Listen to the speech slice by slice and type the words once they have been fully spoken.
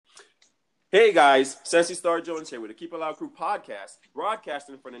Hey guys, Sensi Star Jones here with the Keep It Loud Crew podcast,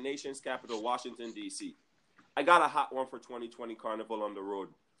 broadcasting from the nation's capital, Washington, D.C. I got a hot one for 2020 Carnival on the road,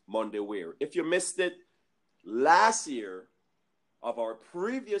 Monday Wear. If you missed it, last year of our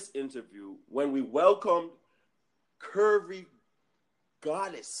previous interview, when we welcomed Curvy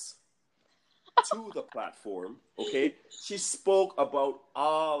Goddess to the platform, okay, she spoke about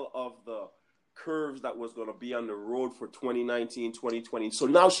all of the curves that was going to be on the road for 2019, 2020. So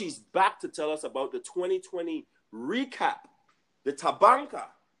now she's back to tell us about the 2020 recap, the Tabanka.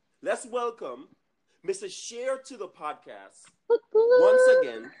 Let's welcome Mrs. Cher to the podcast. Once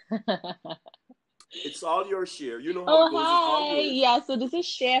again, it's all your Cher. You know how it goes. Hi. It's all yours. Yeah, so this is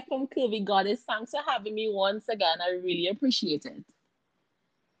Cher from Curvy Goddess. Thanks for having me once again. I really appreciate it.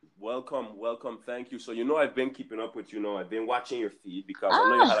 Welcome. Thank you. So, I've been keeping up with you. I've been watching your feed because I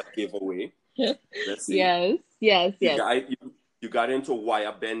know you had a giveaway. Let's see. Yes. You got into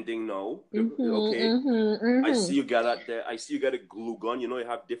wire bending now. Okay. I see you got out there. I see you got a glue gun. You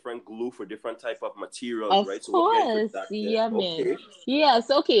have different glue for different type of materials, right? So we'll get into that. Yeah, okay. Man. Yes,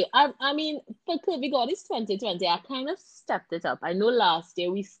 okay. I mean, for Curvy Goddess 2020, I kind of stepped it up. I know last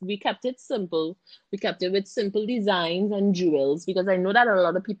year we kept it simple. We kept it with simple designs and jewels because I know that a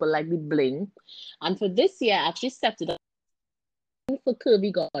lot of people like the bling. And for this year, I actually stepped it up for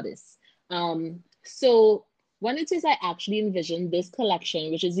Curvy Goddess. So when it is I actually envisioned this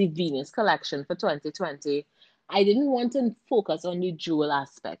collection, which is the Venus collection for 2020, I didn't want to focus on the jewel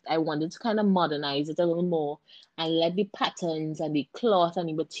aspect. I wanted to kind of modernize it a little more and let the patterns and the cloth and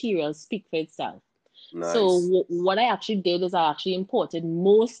the materials speak for itself. Nice. So what I actually did is I actually imported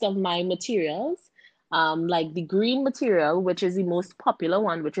most of my materials, like the green material, which is the most popular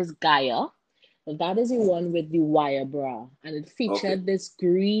one, which is Gaia. That is the one with the wire bra, and it featured this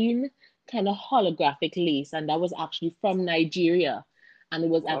green kind of holographic lace, and that was actually from Nigeria, and it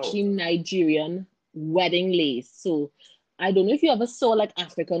was actually Nigerian wedding lace. So I don't know if you ever saw like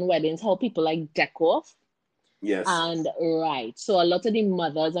African weddings, how people like deck off. Yes. And right, so a lot of the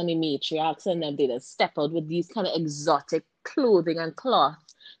mothers and the matriarchs and them, they just step out with these kind of exotic clothing and cloth.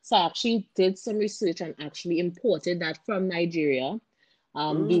 So I actually did some research and actually imported that from Nigeria.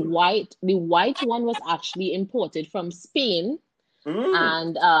 The white one was actually imported from Spain,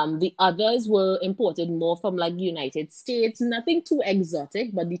 and the others were imported more from like United States. Nothing too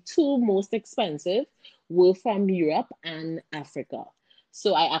exotic, but the two most expensive were from Europe and Africa.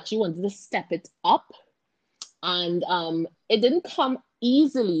 So I actually wanted to step it up, and it didn't come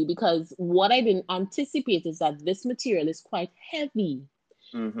easily because what I didn't anticipate is that this material is quite heavy,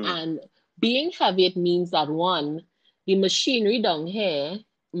 and being heavy, it means that one, the machinery down here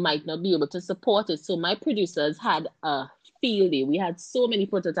might not be able to support it. So my producers had a field day. We had so many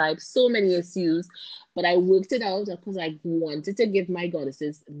prototypes, so many issues, but I worked it out because I wanted to give my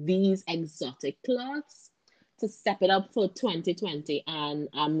goddesses these exotic cloths to step it up for 2020. And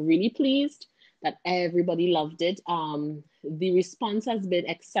I'm really pleased that everybody loved it. The response has been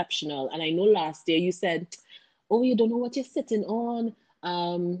exceptional. And I know last year you said, oh, you don't know what you're sitting on.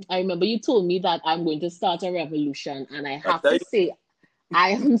 I remember you told me that I'm going to start a revolution, and I have to say, I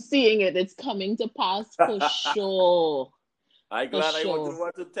am seeing it. It's coming to pass for sure. I'm glad I was the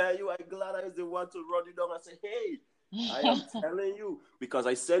one to tell you. I'm glad I was the one to run you down and say, hey, I am telling you. Because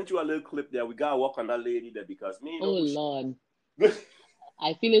I sent you a little clip there. We got to work on that lady there because me. Oh, Lord.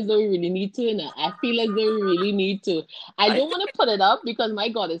 I feel as though we really need to, and I feel as though we really need to. I don't want to put it up because my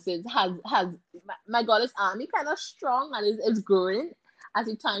goddesses my goddess army kind of strong and it's growing as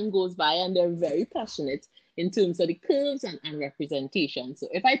the time goes by, and they're very passionate in terms of the curves and representation. So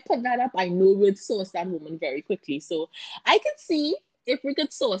if I put that up, I know we'd source that woman very quickly. So I could see if we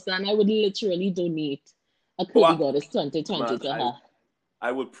could source that, and I would literally donate a Curvy Goddess 2020 to her.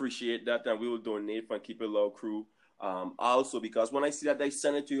 I would appreciate that, and we will donate from Keep It Loud Crew. Also, because when I see that they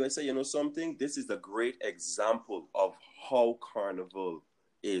send it to you, I say, something, this is a great example of how Carnival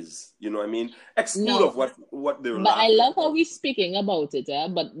is. You know what I mean? Exclude of what they're. But I love how we're speaking about it,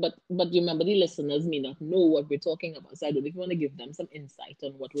 but you remember the listeners may not know what we're talking about. So I don't know if you want to give them some insight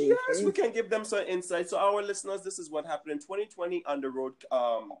on what we're referring. Yes, we can give them some insight. So our listeners, this is what happened in 2020 on the road.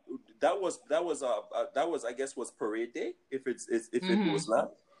 That was I guess was parade day. If it was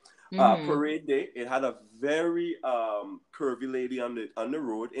not. Parade day, it had a very curvy lady on the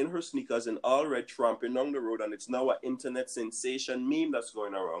road in her sneakers and all red tramping down the road, and it's now an internet sensation meme that's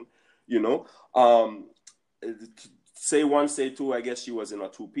going around. Say one, say two. I guess she was in a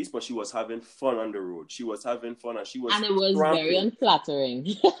two-piece, but she was having fun on the road. She was having fun, and she was. And it was very unflattering.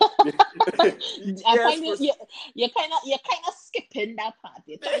 I Yes, find for you're kind of skipping that part.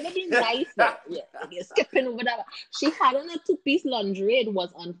 You're trying to be nice there. You're skipping over that. She had on a two-piece lingerie. It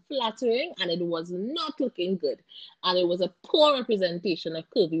was unflattering and it was not looking good. And it was a poor representation of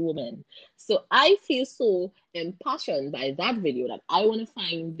curvy women. So I feel so impassioned by that video that I want to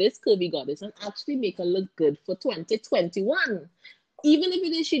find this curvy goddess and actually make her look good for 2021. Even if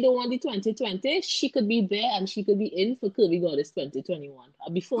it is she don't want the 2020, she could be there and she could be in for Curvy Goddess 2021.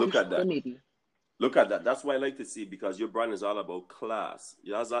 Before look and at after, that. maybe. Look at that. That's what I like to see because your brand is all about class.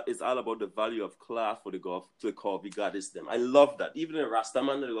 It's all about the value of class for the golf to the Curvy Goddess. Them. I love that. Even the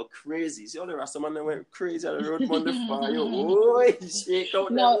Rastaman, they go crazy. See all the Rastaman that went crazy on the road on the fire. Oh, shake out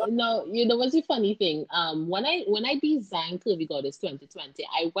them. No, you know what's the funny thing? When I designed Curvy Goddess 2020,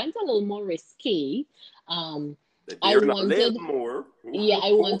 I went a little more risque. Um, I They're not a wanted, little more. yeah,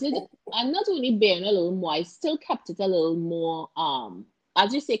 I wanted, I'm not only bearing a little more, I still kept it a little more,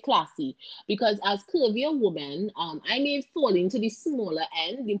 as you say, classy. Because as curvier woman, I may fall into the smaller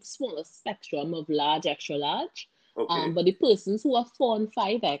end, the smaller spectrum of large, extra large. Okay. But the persons who are 4 and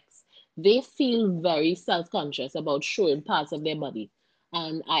 5X, they feel very self-conscious about showing parts of their body.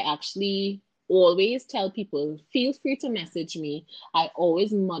 And I actually always tell people, feel free to message me. I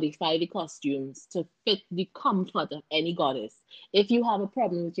always modify the costumes to fit the comfort of any goddess. If you have a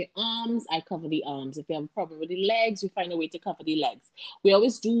problem with your arms, I cover the arms. If you have a problem with the legs, we find a way to cover the legs. We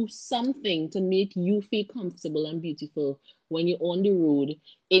always do something to make you feel comfortable and beautiful when you're on the road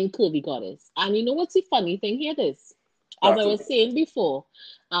in Curvy Goddess. And you know what's the funny thing here? This, as Talk I to was me. saying before,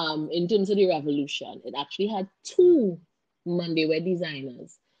 in terms of the revolution, it actually had two Monday wear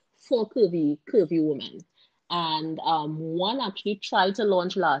designers for curvy women. And one actually tried to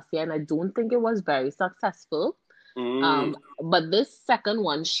launch last year, and I don't think it was very successful. Mm, But this second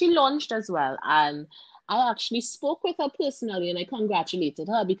one, she launched as well. And I actually spoke with her personally and I congratulated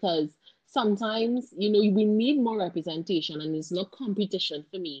her because sometimes, we need more representation and it's not competition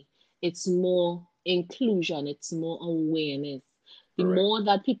for me. It's more inclusion, it's more awareness. The correct. more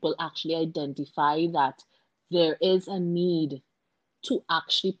that people actually identify that there is a need to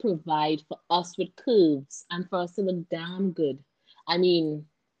actually provide for us with curves and for us to look damn good. I mean,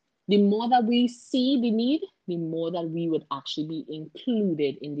 the more that we see the need, the more that we would actually be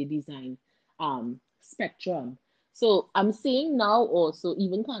included in the design spectrum. So I'm seeing now also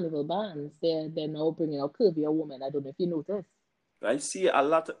even carnival bands, they're now bringing out curvier women. I don't know if you noticed. I see a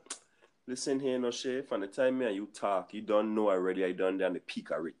lot of. Listen here, no Shay. From the time me and you talk, you don't know already. I done down the peak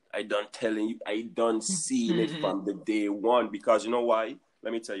of it. I done telling you. I done seeing it from the day one. Because you know why?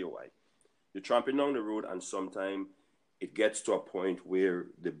 Let me tell you why. You're tramping down the road, and sometimes it gets to a point where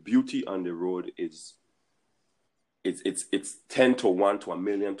the beauty on the road is it's 10 to 1 to a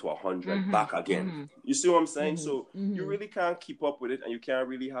million to 100 Mm-hmm, back again. mm-hmm, You see what I'm saying? mm-hmm, So you mm-hmm. really can't keep up with it and you can't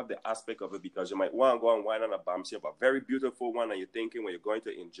really have the aspect of it because you might want to go and wine on a bam a very beautiful one and you're thinking when you're going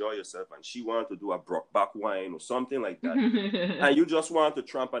to enjoy yourself and she wants to do a broke back wine or something like that and you just want to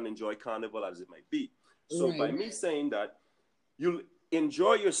tramp and enjoy carnival as it might be. So by Right. me saying that, you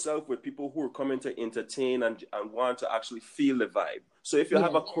enjoy yourself with people who are coming to entertain and want to actually feel the vibe. So if you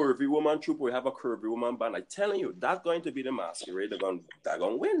have Yeah. a curvy woman troupe or you have a curvy woman band, I'm telling you, that's going to be the masquerade. They're going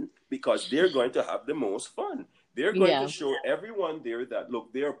to win because they're going to have the most fun. They're going to Yeah. show everyone there that,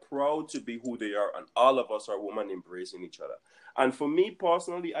 look, they're proud to be who they are and all of us are women embracing each other. And for me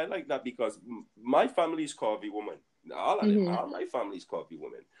personally, I like that because my family is curvy woman. All of them, Mm-hmm, all my family is curvy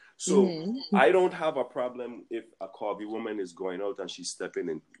women. So mm-hmm. I don't have a problem if a curvy woman is going out and she's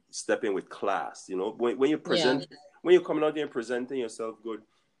stepping with class. You know, when you Yeah. present, when you're coming out there and presenting yourself good,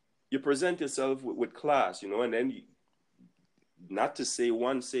 you present yourself with class. You know, and then not to say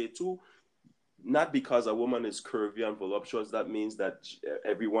one, say two. Not because a woman is curvy and voluptuous, that means that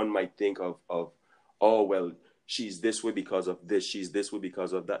everyone might think of oh well, she's this way because of this, she's this way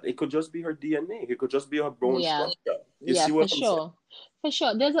because of that. It could just be her DNA. It could just be her bone Yeah. structure. You Yeah, see for what I'm saying? sure. For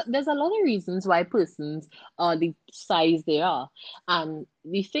sure. There's a lot of reasons why persons are the size they are. And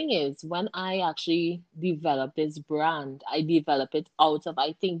the thing is, when I actually developed this brand, I developed it out of,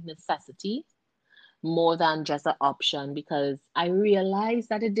 I think, necessity more than just an option because I realized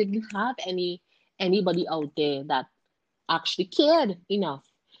that it didn't have anybody out there that actually cared enough.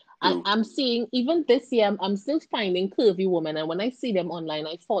 True. I'm seeing even this year, I'm still finding curvy women, and when I see them online,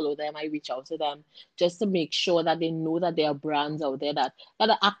 I follow them, I reach out to them just to make sure that they know that there are brands out there that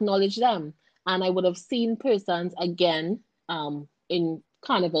acknowledge them. And I would have seen persons again, in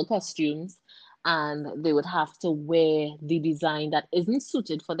carnival costumes, and they would have to wear the design that isn't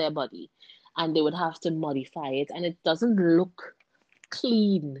suited for their body, and they would have to modify it, and it doesn't look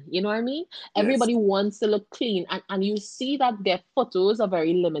clean. You know what I mean? Yes. Everybody wants to look clean, and you see that their photos are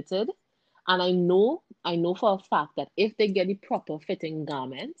very limited. And I know for a fact that if they get the proper fitting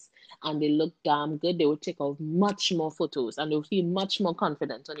garments and they look damn good, they will take out much more photos and they'll feel much more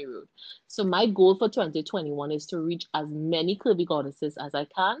confident on the road. So my goal for 2021 is to reach as many curvy goddesses as I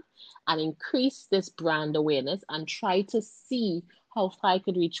can and increase this brand awareness and try to see how far I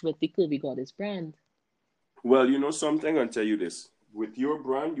could reach with the Curvy Goddess brand. Well, you know something, I'll tell you this. With your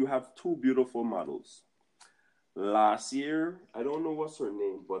brand, you have two beautiful models. Last year, I don't know what's her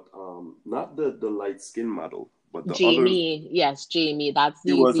name, but not the light skin model, but the other. Jamie, yes, Jamie. That's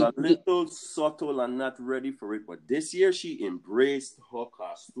She the was a the little subtle and not ready for it, but this year she embraced her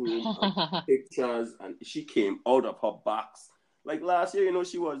costume and pictures, and she came out of her box. Like last year, you know,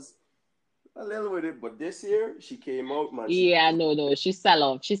 she was a little with it, but this year she came out, man. She Yeah, no, she fell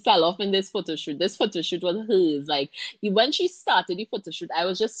off. She fell off in this photo shoot. This photo shoot was hers. Like when she started the photo shoot, I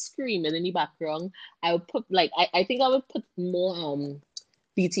was just screaming in the background. I would put like I think I would put more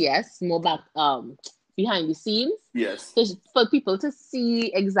BTS more back behind the scenes yes. so for people to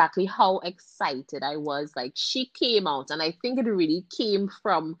see exactly how excited I was. Like she came out, and I think it really came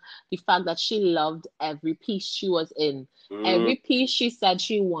from the fact that she loved every piece she was in, Mm. every piece she said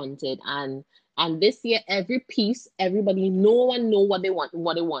she wanted, and this year every piece, everybody, no one know what they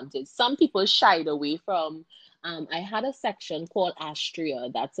wanted. Some people shied away from. I had a section called Astria.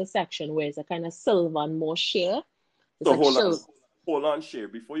 That's a section where it's a kind of silver and more sheer. It's So like hold on, Shay.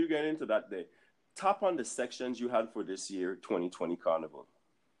 Before you get into that day, tap on the sections you had for this year 2020 Carnival.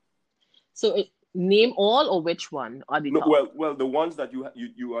 So name all or which one are the No, top? well, the ones that you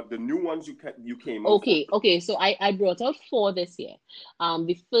are the new ones you came out for. Okay. So I brought out four this year.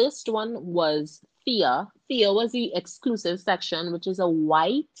 The first one was Thea. Thea was the exclusive section, which is a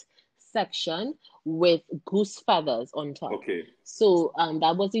white section with goose feathers on top. Okay. So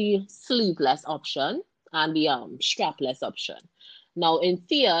that was the sleeveless option and the strapless option. Now in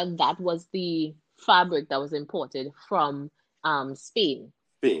Thea, that was the fabric that was imported from Spain.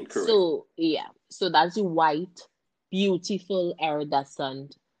 Spain, correct. So yeah, so that's the white, beautiful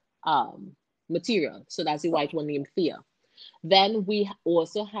iridescent um material. So that's the white one named Thea. Then we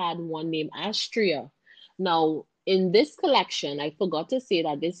also had one named Astria. Now in this collection, I forgot to say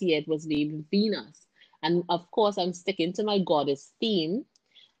that this year it was named Venus. And of course, I'm sticking to my goddess theme.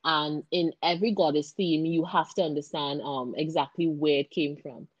 And in every goddess theme, you have to understand exactly where it came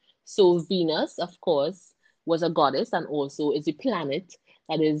from. So Venus, of course, was a goddess and also is a planet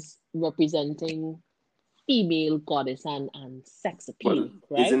that is representing female goddess and sex Well, appeal,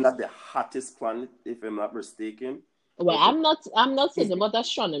 right? isn't that the hottest planet, if I'm not mistaken? Well, Of the I'm not saying about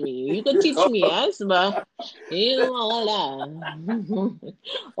astronomy. You could teach me, yes, but you know all that.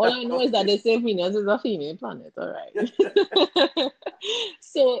 All I know is that okay. they say Venus is a female planet, all right.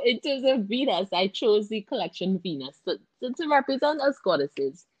 So in terms of Venus, I chose the collection Venus to represent us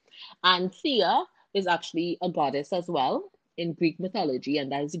goddesses. And Thea is actually a goddess as well in Greek mythology,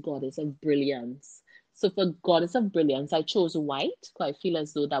 and that is the goddess of brilliance. So for goddess of brilliance, I chose white because I feel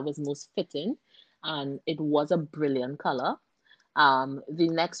as though that was most fitting, and it was a brilliant color. The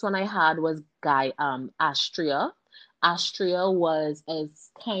next one I had was Astria. Astria was a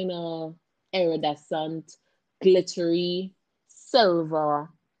kind of iridescent, glittery, silver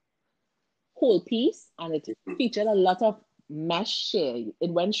whole piece, and it featured a lot of mesh shade. It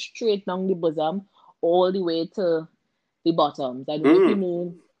went straight down the bosom all the way to the bottoms. I don't know if you Mm.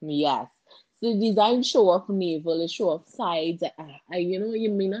 know. Yes. So the design show off navel, it show off sides. You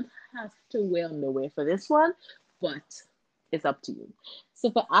may not have to wear underwear for this one, but it's up to you.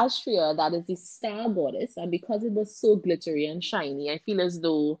 So for Astria, that is the star goddess, and because it was so glittery and shiny, I feel as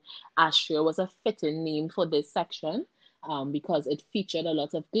though Astria was a fitting name for this section because it featured a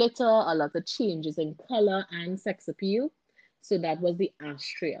lot of glitter, a lot of changes in color and sex appeal. So that was the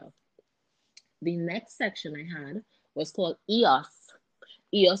Astria. The next section I had was called Eos.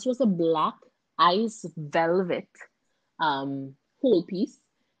 Eos was a black ice velvet whole piece,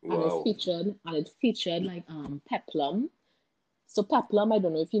 and Wow. it featured like peplum. So peplum, I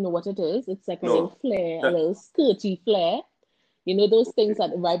don't know if you know what it is. It's like a little No. flare, a little skirty flare. You know those things Okay.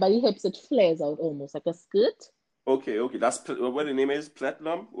 that right by the hips it flares out almost like a skirt. Okay. That's what the name is?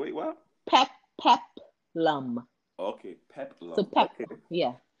 Platinum? Wait, what? Peplum. Okay, So peplum. pep, Okay.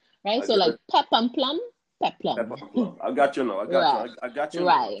 yeah, right. I So get like it. pep and plum, peplum. Pepper plum. I got you now. I got you. Right, I got you now.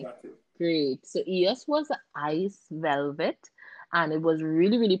 I right. got you. Great. So EOS was ice velvet and it was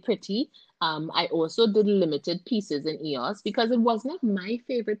really, really pretty. I also did limited pieces in EOS because it was not my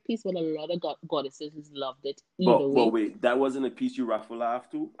favorite piece, but a lot of goddesses loved it either But way. wait, that wasn't a piece you raffle off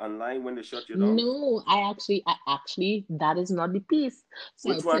to online when they shut you down? No, I actually, that is not the piece.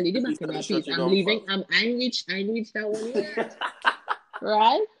 So I'll Which one tell is you the the piece back of that they that shut piece. you I'm down leaving. for? I ain't reached that one yet,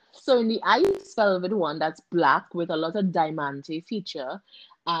 right? So in the ice velvet one, that's black with a lot of diamante feature,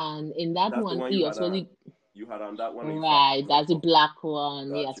 and in that That's the one, one he also you had on that one, or you found right, it? that's the Okay, black one,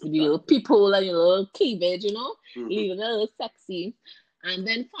 got yes, you, with the got little people and the little cleavage, you. leaving it a little sexy. And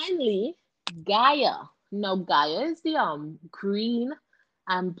then finally, Gaia. Now Gaia is the green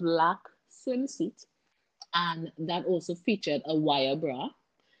and black swimsuit, and that also featured a wire bra.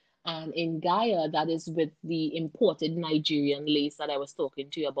 And in Gaia, that is with the imported Nigerian lace that I was talking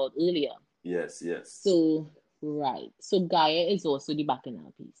to you about earlier. Yes, yes. So, right. So Gaia is also the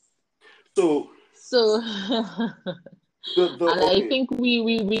bacchanal piece. So So, the and I okay. think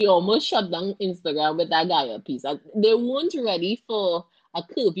we almost shut down Instagram with that Gaia piece. They weren't ready for a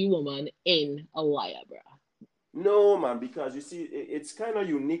curvy woman in a wire bra. No, man, because you see, it's kind of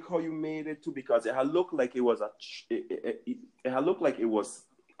unique how you made it too, because it had looked like it was it had looked like it was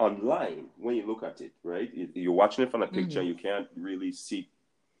online when you look at it, right? You're watching it from a picture, Mm-hmm. and you can't really see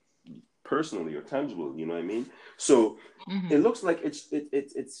personally or tangible. You know what I mean? So it Mm-hmm. looks like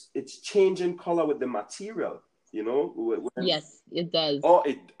it's changing color with the material. You know, Yes, it does. oh,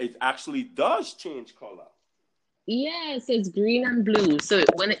 it actually does change color. Yes, it's green and blue. So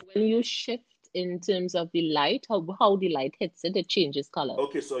when you shift in terms of the light, how the light hits it, it changes color.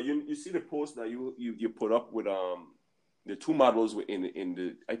 Okay, so you see the post that you put up with the two models were in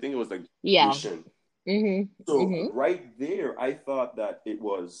the, I think it was like Yeah. Asian. Mm-hmm. So Mm-hmm. right there, I thought that it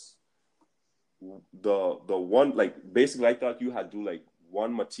was the one, like basically I thought you had to do like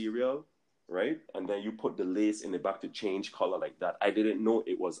one material, right? And then you put the lace in the back to change color like that. I didn't know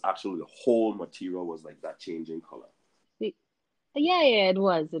it was actually the whole material was like that changing color. Yeah, yeah, it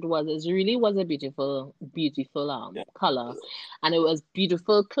was. It was. It really was a beautiful, beautiful Yeah. color. And it was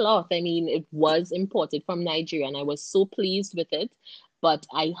beautiful cloth. I mean, it was imported from Nigeria and I was so pleased with it. But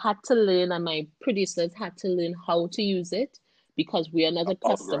I had to learn and my producers had to learn how to use it because we are not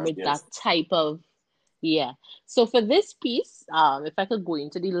accustomed Hologram, with yes. that type of yeah. So for this piece, if I could go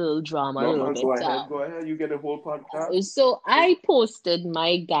into the little drama a No, little man, bit, go ahead. You get a whole podcast. so I posted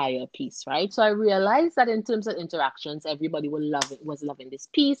my Gaia piece, right? So I realized that in terms of interactions, everybody was loving this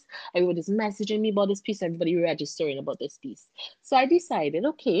piece. Everybody's messaging me about this piece, everybody registering about this piece. So I decided,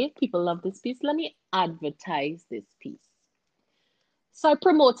 okay, people love this piece. Let me advertise this piece. So I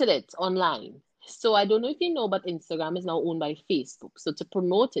promoted it online. So I don't know if you know, but Instagram is now owned by Facebook. So to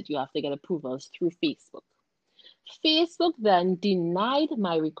promote it, you have to get approvals through Facebook. Facebook then denied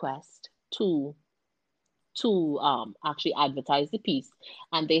my request to actually advertise the piece,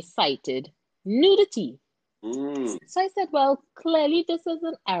 and they cited nudity. Mm. So I said, well, clearly this is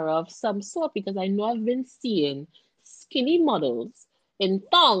an error of some sort because I know I've been seeing skinny models in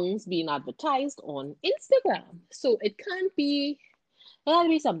thongs being advertised on Instagram. So it can't be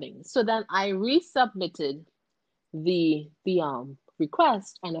something. So then I resubmitted the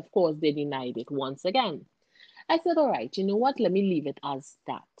request, and of course they denied it once again. I said, all right, you know what? Let me leave it as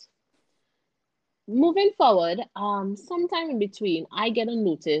that. Moving forward, sometime in between, I get a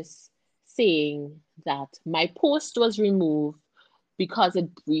notice saying that my post was removed because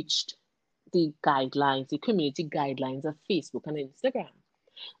it breached the guidelines, the community guidelines of Facebook and Instagram.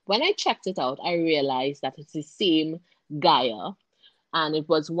 When I checked it out, I realized that it's the same Gaia, and it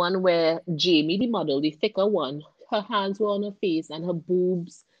was one where Jamie, the model, the thicker one, her hands were on her face and her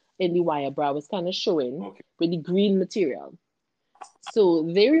boobs in the wire bra was kind of showing Okay. with the green material. So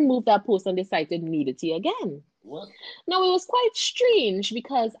they removed that post and they cited nudity again. What? Now it was quite strange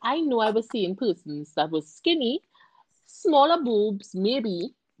because I know I was seeing persons that was skinny, smaller boobs,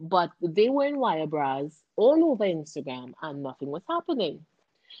 maybe, but they were in wire bras all over Instagram and nothing was happening.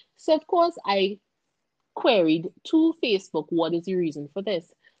 So of course I queried to Facebook what is the reason for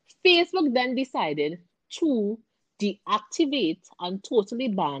this. Facebook then decided to deactivate and totally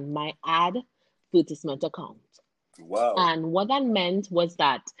ban my advertisement account. Wow. And what that meant was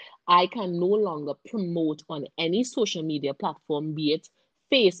that I can no longer promote on any social media platform, be it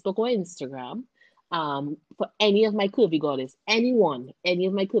Facebook or Instagram, for any of my curvy goddess, any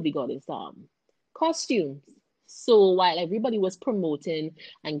of my curvy goddess costumes. So while everybody was promoting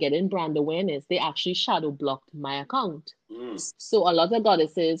and getting brand awareness, they actually shadow blocked my account. Mm. So a lot of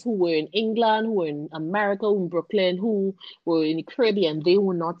goddesses who were in England, who were in America, who were in Brooklyn, who were in the Caribbean, they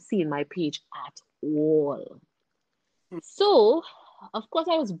were not seeing my page at all. So, of course,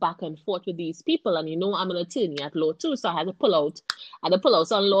 I was back and forth with these people, and I'm an attorney at law too, so I had to pull out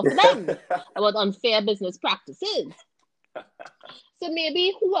some law for them about unfair business practices. So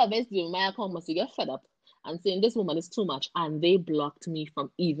maybe whoever is doing my account must get fed up and saying this woman is too much, and they blocked me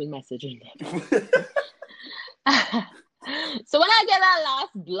from even messaging them. So when I get that last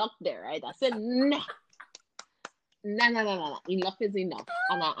block there, right, I said, nah, No, no, no, no, no. Enough is enough.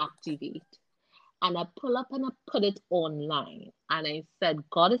 And I activate. And I pull up and I put it online. And I said,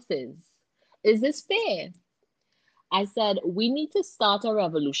 Goddesses, is this fair? I said, we need to start a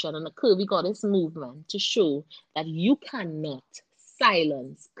revolution and a Curvy Goddess movement to show that you cannot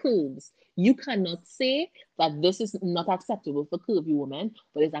silence curves. You cannot say that this is not acceptable for curvy women,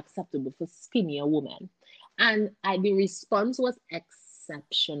 but it's acceptable for skinnier women. And the response was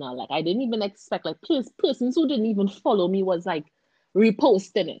exceptional. Like I didn't even expect, like persons who didn't even follow me was like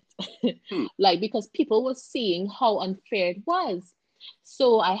reposting it. Hmm. Like because people were seeing how unfair it was.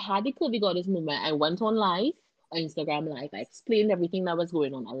 So I had the Curvy Goddess movement. I went on live on Instagram Live. I explained everything that was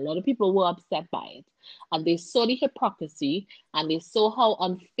going on. A lot of people were upset by it. And they saw the hypocrisy and they saw how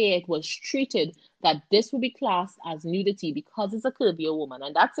unfair it was treated, that this would be classed as nudity because it's a curvier woman.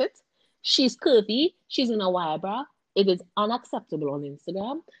 And that's it. She's curvy. She's in a wire bra. It is unacceptable on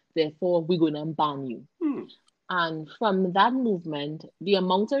Instagram. Therefore, we're going to ban you. Hmm. And from that movement, the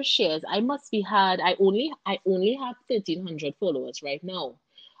amount of shares I must be had, I only have 1,300 followers right now.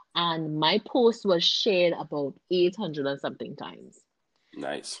 And my post was shared about 800 and something times.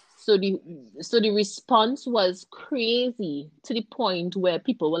 Nice. So the response was crazy to the point where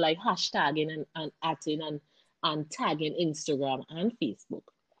people were like hashtagging and atting and tagging Instagram and Facebook.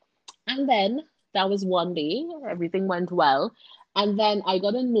 And then that was one day, everything went well. And then I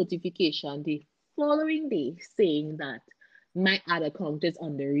got a notification the following day saying that my ad account is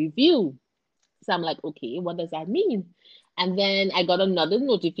under review. So I'm like, okay, what does that mean? And then I got another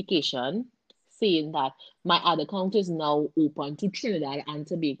notification saying that my ad account is now open to Trinidad and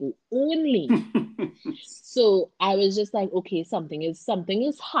Tobago only. So I was just like, okay, something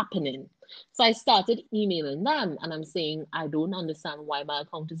is happening. So I started emailing them and I'm saying, I don't understand why my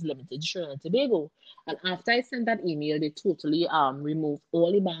account is limited to Trinidad and Tobago. And after I sent that email, they totally removed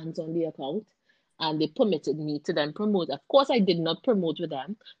all the bans on the account and they permitted me to then promote. Of course, I did not promote with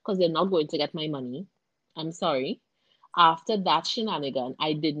them because they're not going to get my money. I'm sorry. After that shenanigan,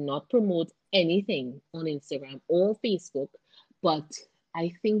 I did not promote anything on Instagram or Facebook, but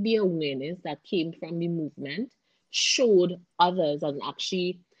I think the awareness that came from the movement showed others and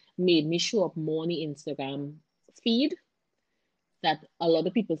actually made me show up more on the Instagram feed, that a lot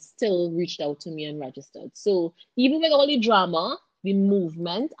of people still reached out to me and registered. So even with all the drama, the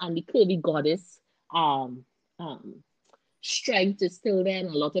movement and the curvy goddess um, um, strength is still there, and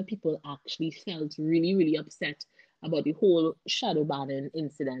a lot of people actually felt really, really upset about the whole shadow banning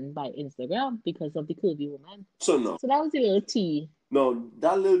incident by Instagram because of the curvy woman. So no. So that was a little tea. No,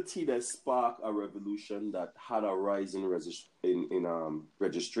 that little tea that sparked a revolution that had a rise in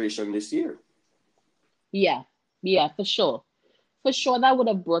registration this year. Yeah, for sure. For sure, that would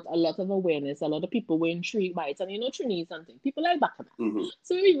have brought a lot of awareness. A lot of people were intrigued by it. And Trinity something. People like Bacana. Mm-hmm.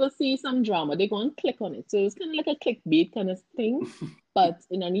 So when people see some drama, they go and click on it. So it's kind of like a clickbait kind of thing. But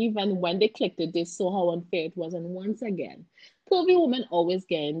in an event, when they clicked it, they saw how unfair it was. And once again, curvy women always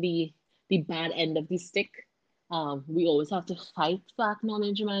getting the bad end of the stick. We always have to fight for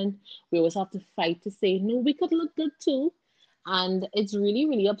acknowledgement. We always have to fight to say, no, we could look good too. And it's really,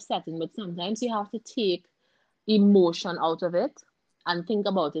 really upsetting. But sometimes you have to take emotion out of it and think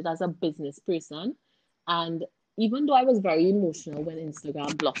about it as a business person. And even though I was very emotional when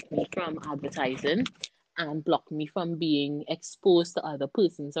Instagram blocked me from advertising and blocked me from being exposed to other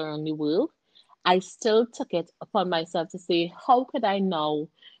persons around the world, I still took it upon myself to say, how could I now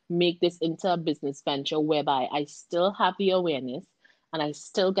make this into a business venture whereby I still have the awareness and I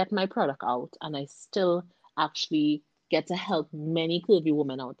still get my product out and I still actually get to help many curvy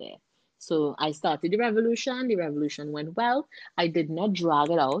women out there. So I started the revolution. The revolution went well. I did not drag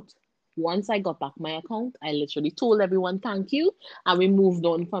it out. Once I got back my account, I literally told everyone thank you, and we moved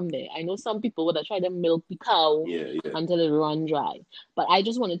on from there. I know some people would have tried to milk the cow until it run dry, but I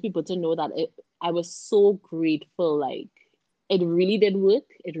just wanted people to know that I was so grateful. Like it really did work.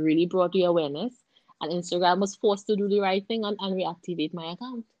 It really brought the awareness, and Instagram was forced to do the right thing and reactivate my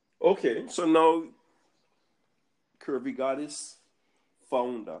account. Okay, so now Curvy Goddess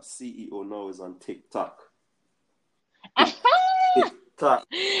founder, CEO now is on TikTok. TikTok.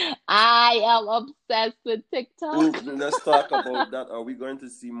 I am obsessed with TikTok. Let's talk about that. Are we going to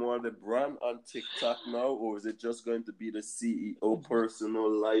see more of the brand on TikTok now, or is it just going to be the CEO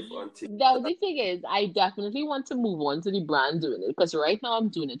personal life on TikTok? Now, the thing is, I definitely want to move on to the brand doing it because right now I'm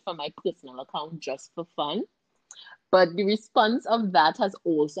doing it for my personal account just for fun. But the response of that has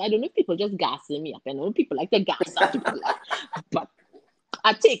also, I don't know if people just gassing me up. I know people like to gas up people, but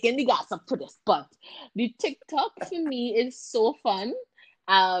I'm taking the gas up for this. But the TikTok for me is so fun.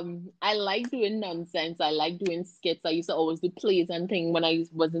 I like doing nonsense. I like doing skits. I used to always do plays and things when I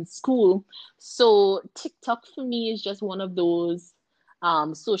was in school. So TikTok for me is just one of those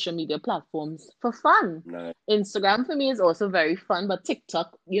social media platforms for fun. Nice. Instagram for me is also very fun, but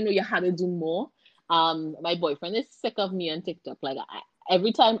TikTok, you had to do more. My boyfriend is sick of me on TikTok. Like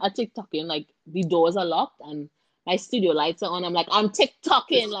every time I TikToking, like the doors are locked and my studio lights are on. I'm like, I'm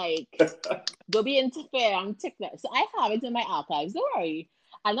TikToking, like don't be interfere. I'm TikTok. So I have it in my archives. Don't worry.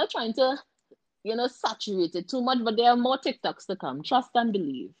 I'm not trying to, saturate it too much, but there are more TikToks to come. Trust and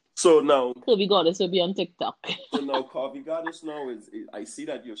believe. So now, Curvy Goddess will be on TikTok. Coffee Goddess now I see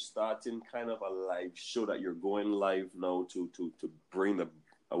that you're starting kind of a live show that you're going live now to bring the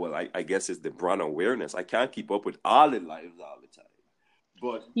well, I guess it's the brand awareness. I can't keep up with all the lives all the time.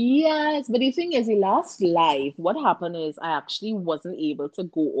 But Yes, but the thing is, the last live, what happened is I actually wasn't able to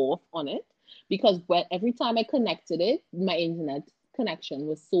go off on it because every time I connected it, my internet connection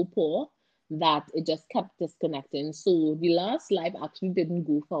was so poor that it just kept disconnecting. So the last live actually didn't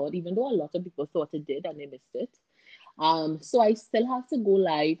go forward, even though a lot of people thought it did and they missed it. So I still have to go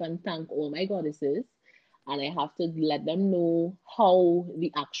live and thank all my goddesses, and I have to let them know how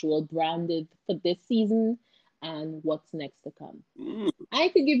the actual brand is for this season and what's next to come. I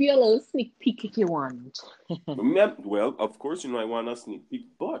could give you a little sneak peek if you want. well, of course, I want a sneak peek.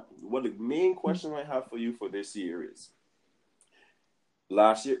 But what the main question I have for you for this year is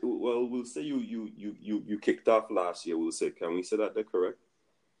last year. Well, we'll say you kicked off last year. We'll say, can we say that they're correct?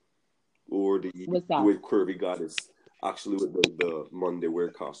 Or the What's that? with Curvy Goddess actually with the Monday wear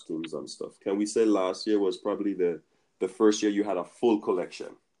costumes and stuff. Can we say last year was probably the first year you had a full collection?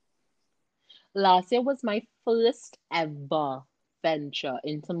 Last year was my first ever venture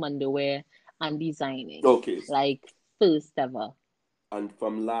into underwear and designing. Okay. Like first ever. And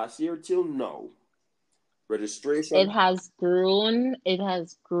from last year till now, registration. It has grown. It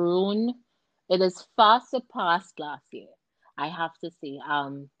has grown. It has far surpassed last year. I have to say.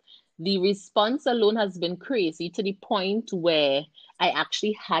 The response alone has been crazy to the point where I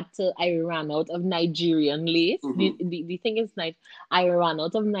ran out of Nigerian lace. The thing is, like, I ran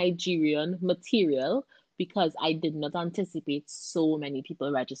out of Nigerian material because I did not anticipate so many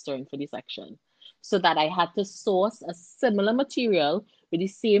people registering for the section. So that I had to source a similar material with the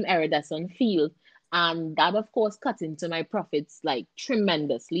same iridescent feel. And that, of course, cut into my profits like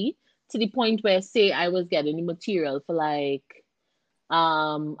tremendously to the point where, say, I was getting the material for like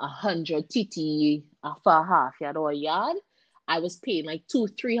 100 TT for a half yard or a yard. I was paying like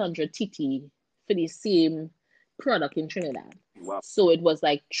 300 TT for the same product in Trinidad. Wow. So it was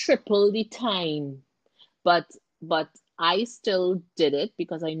like triple the time. But I still did it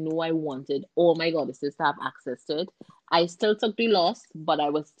because I know I wanted all my goddesses to have access to it. I still took the loss, but I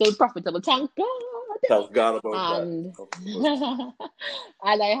was still profitable. Thank God. Thank God about And that.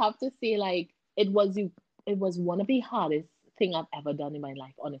 and I have to say, like, it was one of the hardest thing I've ever done in my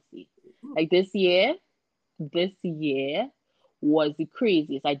life, honestly. Like this year was the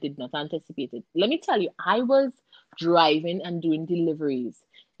craziest. I did not anticipate it. Let me tell you, I was driving and doing deliveries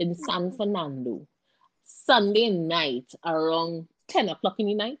in San Fernando Sunday night around 10 o'clock in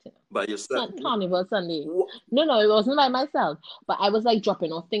the night. By yourself? Carnival Sunday. No, it wasn't by myself. But I was like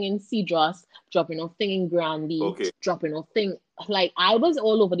dropping off thing in Cedros, dropping off thing in Grandy, Okay. dropping off thing. Like I was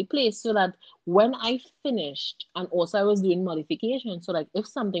all over the place so that when I finished, and also I was doing modifications. So like if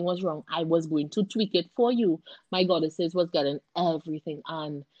something was wrong, I was going to tweak it for you. My goddesses was getting everything.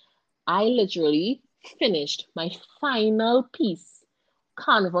 And I literally finished my final piece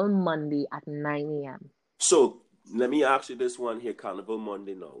Carnival Monday at 9 a.m. So let me ask you this one here, Carnival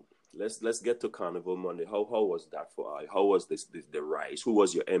Monday now. Let's get to Carnival Monday. How was that for you? How was this the rise? Who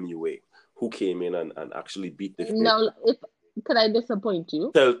was your MUA? Who came in and actually beat the Now, could I disappoint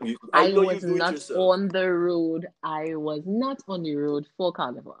you? I know was you do not it yourself. on the road. I was not on the road for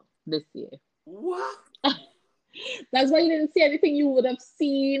Carnival this year. What? That's why you didn't see anything. You would have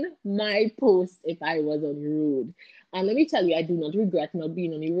seen my post if I was on the road. And let me tell you, I do not regret not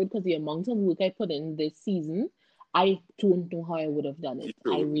being on the road because the amount of work I put in this season, I don't know how I would have done it.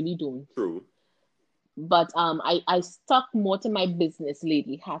 True. I really don't. True. But I stuck more to my business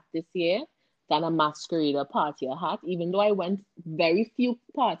lady hat this year than a masquerader party hat. Even though I went very few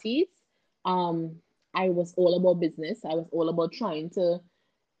parties, I was all about business. I was all about trying to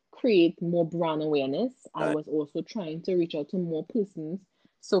create more brand awareness. I was also trying to reach out to more persons.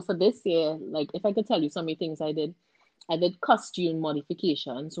 So for this year, like if I could tell you so many things I did costume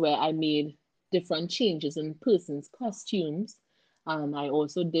modifications where I made different changes in persons' costumes. I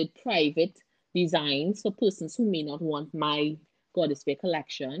also did private designs for persons who may not want my Goddess Wear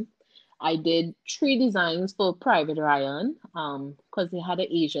collection. I did 3 designs for Private Ryan, because they had an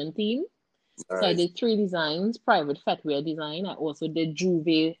Asian theme. So I Nice. did 3 designs, private fetwear design. I also did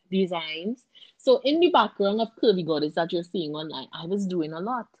Juve designs. So in the background of Curvy Goddess that you're seeing online, I was doing a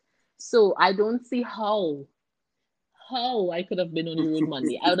lot. So I don't see how I could have been on the road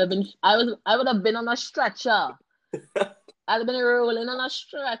Monday. I would have been on a stretcher. I'd have been rolling on a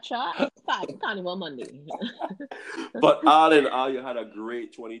stretcher at Carnival Monday. But all in all, you had a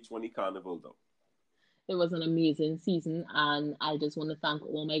great 2020 carnival, though. It was an amazing season, and I just want to thank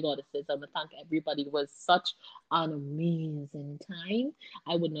all my goddesses. I want to thank everybody. It was such an amazing time.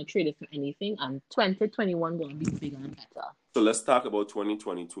 I would not trade it for anything, and 2021 going to be bigger and better. So let's talk about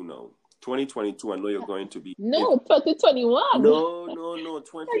 2022 now. 2022, I know you're going to be... No, 2021. No.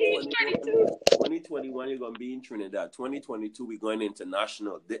 2021, you're going to be in Trinidad. 2022, we're going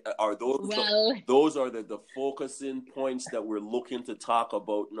international. Those are the focusing points that we're looking to talk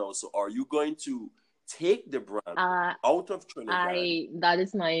about now. So are you going to take the brand out of Trinidad? That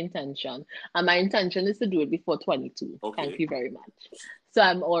is my intention. And my intention is to do it before 22. Okay. Thank you very much. So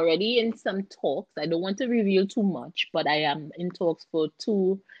I'm already in some talks. I don't want to reveal too much, but I am in talks for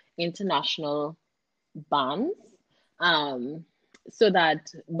 2 international bands.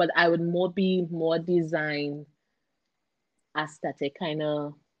 But I would be more design aesthetic kind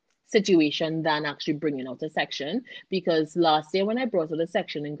of situation than actually bringing out a section. Because last year when I brought out a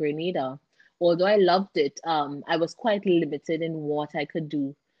section in Grenada, although I loved it, I was quite limited in what I could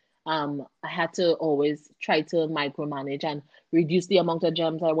do. I had to always try to micromanage and reduce the amount of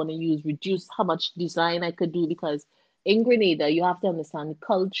gems I want to use, reduce how much design I could do, because in Grenada, you have to understand the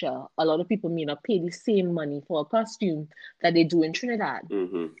culture. A lot of people may not pay the same money for a costume that they do in Trinidad.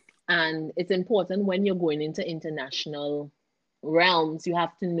 Mm-hmm. And it's important when you're going into international realms, you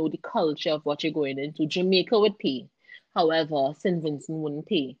have to know the culture of what you're going into. Jamaica would pay. However, St. Vincent wouldn't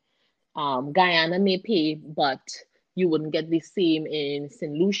pay. Guyana may pay, but you wouldn't get the same in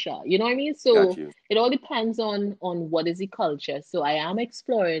St. Lucia. You know what I mean? So it all depends on what is the culture. So I am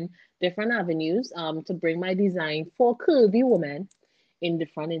exploring different avenues to bring my design for curvy women in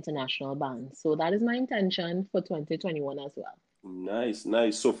different international bands. So that is my intention for 2021 as well. Nice.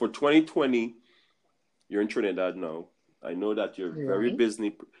 So for 2020, you're in Trinidad now. I know that you're very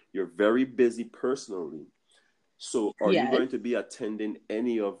busy. You're very busy personally. So are you going to be attending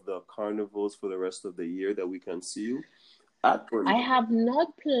any of the carnivals for the rest of the year that we can see you at? I have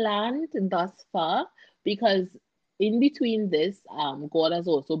not planned thus far, because in between this, God has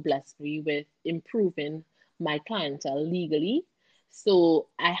also blessed me with improving my clientele legally. So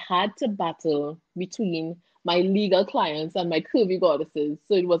I had to battle between my legal clients and my curvy goddesses.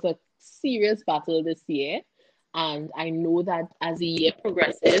 So it was a serious battle this year. And I know that as the year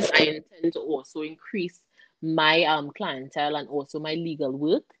progresses, I intend to also increase my clientele and also my legal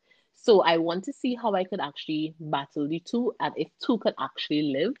work. So I want to see how I could actually battle the two, and if 2 could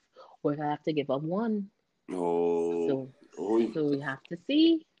actually live, or if I have to give up 1. So we have to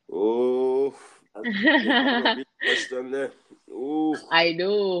see. I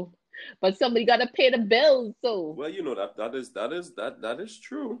know, but somebody got to pay the bills. So well, you know that is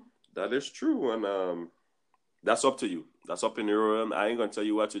true. That is true, and that's up to you. That's up in your realm. I ain't gonna tell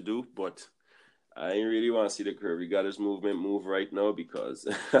you what to do, but I ain't really want to see the Curvy Goddess movement move right now, because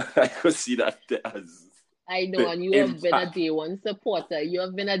I could see that as... I know, and you have been a day one supporter. You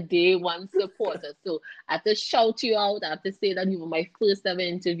have been a day one supporter. So I have to shout you out. I have to say that you were my first ever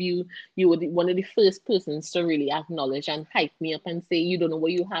interview. You were one of the first persons to really acknowledge and hype me up and say, you don't know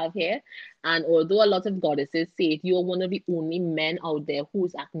what you have here. And although a lot of goddesses say it, you're one of the only men out there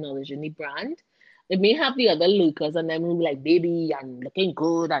who's acknowledging the brand. It may have the other lurkers and them who be like, baby, and looking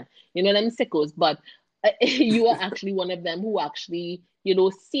good, and you know them sickos, but you are actually one of them who actually,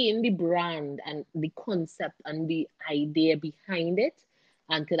 seeing the brand and the concept and the idea behind it,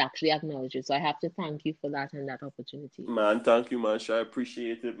 and could actually acknowledge it. So I have to thank you for that and that opportunity. Man, thank you, man. I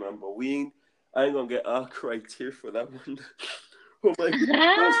appreciate it, man. But I ain't gonna get all correct here for that one. Oh my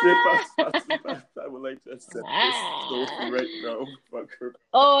goodness, I would like to accept this story right now.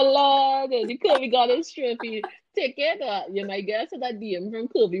 Oh Lord, the Curvy Goddess trophy. Take it. You might get to that DM from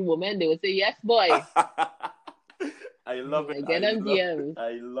Curvy woman. They will say, yes, boy. I love it.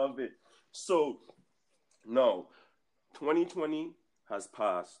 I love it. So, no, 2020 has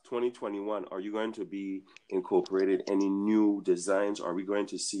passed. 2021, are you going to be incorporated any new designs? Are we going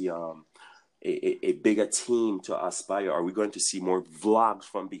to see a bigger team to aspire? Are we going to see more vlogs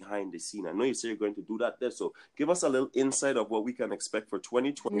from behind the scene? I know you say you're going to do that there, so give us a little insight of what we can expect for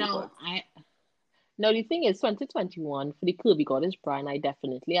 2021. Now, the thing is, 2021 for the Curvy Goddess brand, I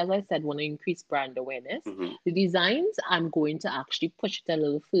definitely, as I said, want to increase brand awareness. Mm-hmm. The designs, I'm going to actually push it a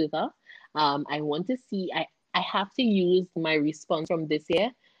little further. I want to see, I have to use my response from this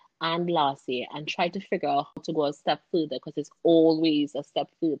year and last year and try to figure out how to go a step further because it's always a step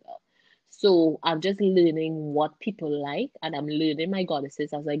further. So I'm just learning what people like and I'm learning my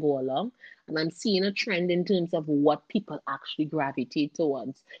goddesses as I go along. And I'm seeing a trend in terms of what people actually gravitate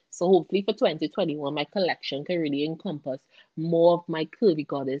towards. So hopefully for 2021, my collection can really encompass more of my curvy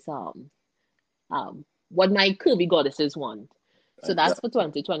goddess, what my curvy goddesses want. So that's for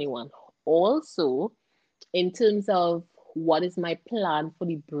 2021. Also, in terms of what is my plan for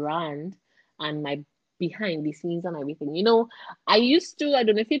the brand and my behind the scenes and everything. I don't know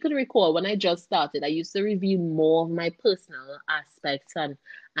if you could recall when I just started, I used to reveal more of my personal aspects and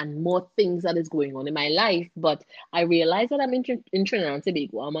more things that is going on in my life. But I realized that I'm in Trinidad and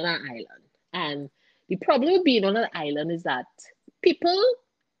Tobago, I'm on an island. And the problem with being on an island is that people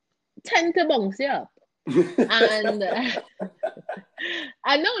tend to bounce you up. And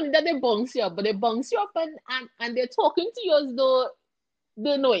and not only that they bounce you up, but they bounce you up and they're talking to you as though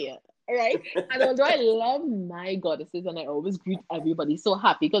they know you, right? And although I love my goddesses and I always greet everybody so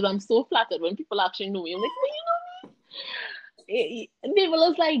happy because I'm so flattered when people actually know me. I'm like, well, people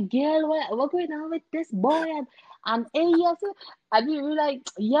was like, girl, what going on with this boy? And hey, yes, and you were like,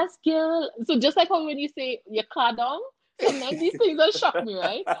 yes, girl. So just like how when you say your car down, sometimes these things will shock me,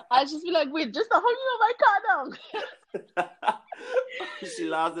 right? I just be like, wait, just how you know my car down? She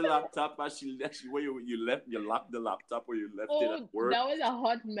lost the laptop and she where you left, you locked the laptop or you left it at work. That was a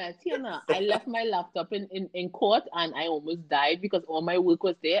hot mess. I left my laptop in court and I almost died because all my work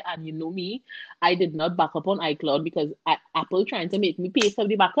was there. And you know me, I did not back up on iCloud because Apple trying to make me pay for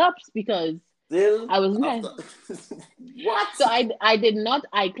the backups because I wasn't What? So I did not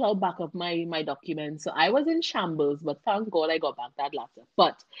iCloud back up my documents. So I was in shambles, but thank God I got back that laptop.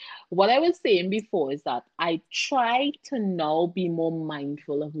 But what I was saying before is that I try to now be more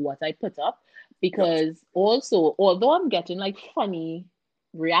mindful of what I put up because also, although I'm getting like funny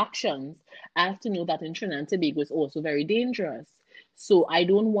reactions, I have to know that in Trinidad and Tobago is also very dangerous. So I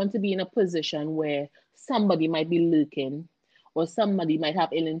don't want to be in a position where somebody might be lurking or somebody might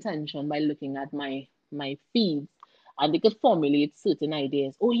have ill intention by looking at my feeds and they could formulate certain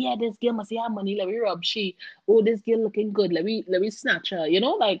ideas. Oh yeah, this girl must have money, let me rub she. Oh, this girl looking good, let me snatch her.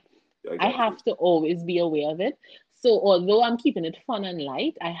 Like I have to always be aware of it. So although I'm keeping it fun and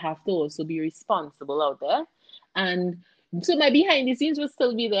light, I have to also be responsible out there. And so my behind the scenes will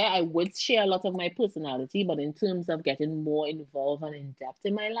still be there. I would share a lot of my personality, but in terms of getting more involved and in depth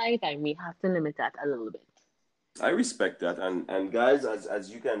in my life, I may have to limit that a little bit. I respect that, and guys, as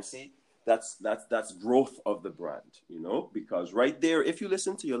you can see, that's growth of the brand, because right there, if you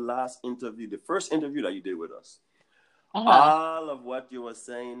listen to your last interview, the first interview that you did with us, all of what you were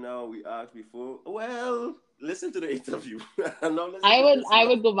saying now, we asked before. Well, listen to the interview. I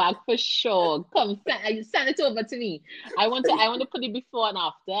would go back for sure. Come, send it over to me. I want to put it before and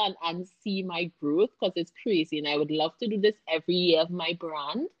after and see my growth because it's crazy, and I would love to do this every year of my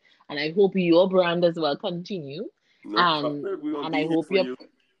brand. And I hope your brand as well continue. No problem. We will and be I here hope for you.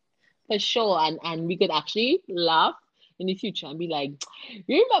 For sure. And we could actually laugh in the future and be like,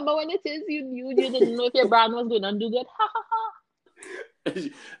 you remember when it is you didn't know if your brand was going to do good? Ha ha ha.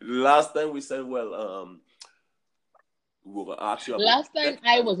 Last time we said, well, we were actually last time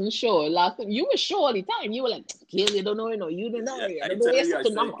I wasn't sure. Last time you were sure all the time. You were like, kill, you don't know, you don't know. I tell you, I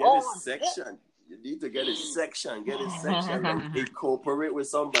said, get a section. You need to get a section. Like incorporate with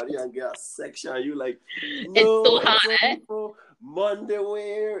somebody and get a section. You like, no, it's so hard. Monday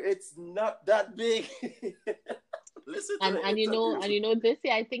wear, it's not that big. Listen to and this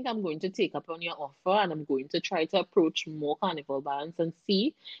year I think I'm going to take up on your offer and I'm going to try to approach more carnival brands and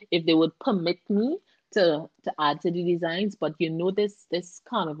see if they would permit me to add to the designs. But this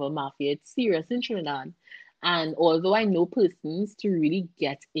carnival mafia, it's serious in Trinidad. And although I know persons to really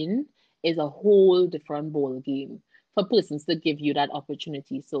get in is a whole different ball game for persons to give you that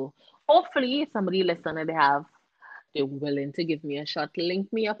opportunity. So hopefully somebody listening they're willing to give me a shot.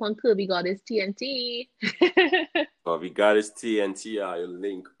 Link me up on Curvy Goddess TnT. Curvy Goddess TnT.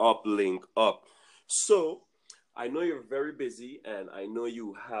 Link up. So I know you're very busy and I know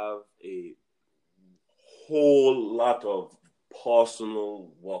you have a whole lot of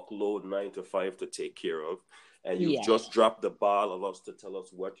personal workload 9 to 5 to take care of. And you've just dropped the ball on us to tell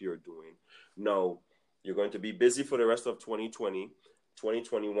us what you're doing. Now, you're going to be busy for the rest of 2020.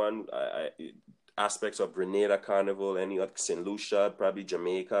 2021, aspects of Grenada Carnival, any of St. Lucia, probably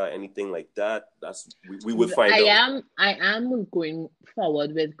Jamaica, anything like that? We would find out. I am going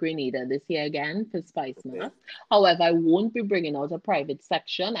forward with Grenada this year again for Spice Okay. Month. However, I won't be bringing out a private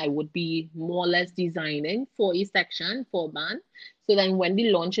section. I would be more or less designing for a section for a band. So then when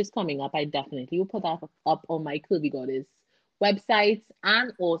the launch is coming up, I definitely will put that up on my Curvy Goddess website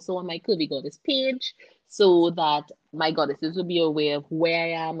and also on my Curvy Goddess page so that my goddesses will be aware of where I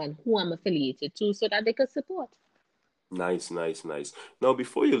am and who I'm affiliated to so that they could support. Nice. Now,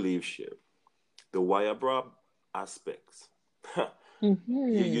 before you leave, Ship, the wire bra aspects.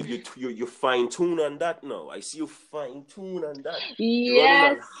 You fine tune on that now. I see you fine tune on that. You're running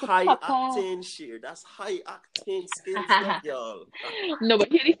on Yes, high Papa. octane share. That's high octane skills, y'all. No, but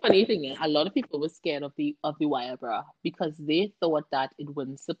here's the funny thing, a lot of people were scared of the wire bra because they thought that it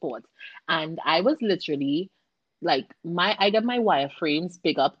wouldn't support. And I was literally like I got my wire frames,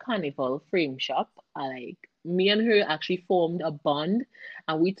 big up Carnival Frame Shop. Like me and her actually formed a bond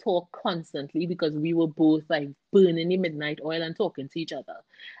and we talk constantly because we were both like burning the midnight oil and talking to each other.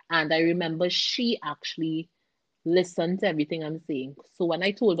 And I remember she actually listen to everything I'm saying. So when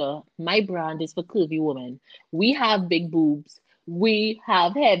I told her my brand is for curvy women, we have big boobs, we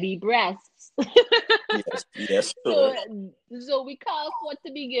have heavy breasts. Yes, So, sir. so we can't afford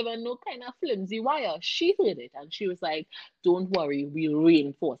to be given no kind of flimsy wire. She heard it and she was like, "Don't worry, we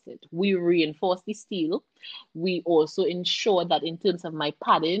reinforce it. We reinforce the steel. We also ensure that in terms of my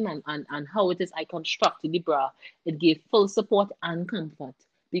padding and how it is I constructed the bra, it gave full support and comfort.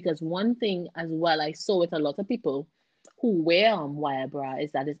 Because one thing as well I saw with a lot of people who wear wire bra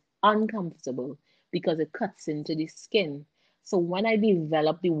is that it's uncomfortable because it cuts into the skin. So when I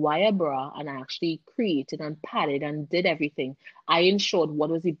developed the wire bra and I actually created and padded and did everything, I ensured what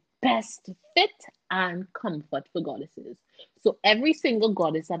was the best fit and comfort for goddesses. So every single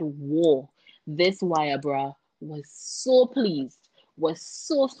goddess that wore this wire bra was so pleased, was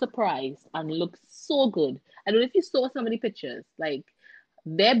so surprised, and looked so good. I don't know if you saw some of the pictures, like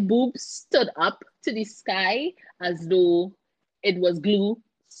their boobs stood up to the sky as though it was glue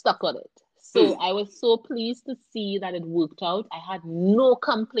stuck on it. So Hmm. I was so pleased to see that it worked out. I had no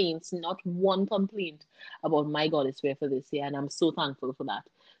complaints, not one complaint about my goddess wear for this year, and I'm so thankful for that.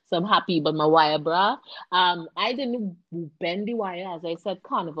 So I'm happy about my wire bra. I didn't bend the wire, as I said,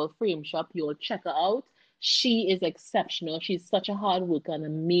 Carnival Frame Shop. You'll check her out. She is exceptional. She's such a hard worker, an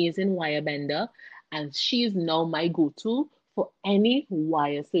amazing wire bender, and she is now my go-to for any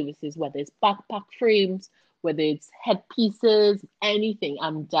wire services, whether it's backpack frames, whether it's headpieces, anything.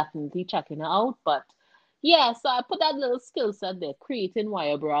 I'm definitely checking it out. But yeah, so I put that little skill set there, creating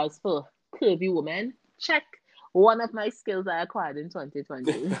wire bras for curvy women. Check one of my skills I acquired in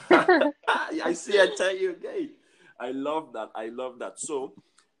 2020. I see. I tell you again. I love that. So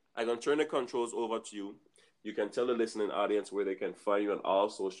I'm gonna turn the controls over to you. You can tell the listening audience where they can find you on all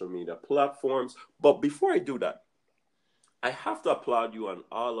social media platforms. But before I do that, I have to applaud you on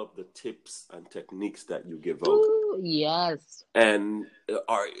all of the tips and techniques that you give out. Ooh, yes. And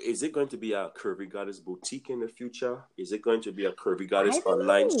is it going to be a Curvy Goddess boutique in the future? Is it going to be a Curvy I Goddess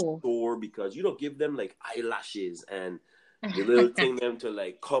online don't know. store? Because you don't give them like eyelashes and the little thing them to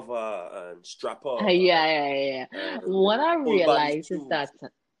like cover and strap up Yeah. and What I full body realized is shoes. that,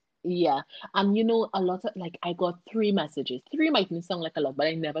 yeah, a lot of like I got three messages. Three might sound like a lot, but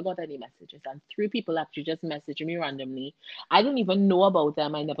I never got any messages. And three people actually just messaged me randomly. I didn't even know about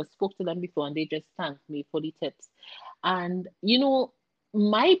them. I never spoke to them before, and they just thanked me for the tips. And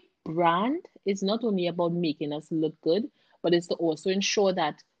my brand is not only about making us look good, but it's to also ensure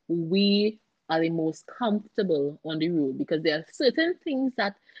that we are the most comfortable on the road because there are certain things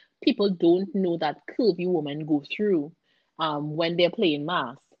that people don't know that curvy women go through when they're playing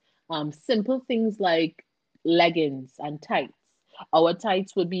mass. Simple things like leggings and tights. Our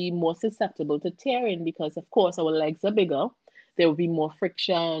tights would be more susceptible to tearing because, of course, our legs are bigger. There will be more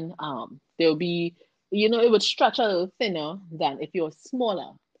friction. There will be, it would stretch a little thinner than if you're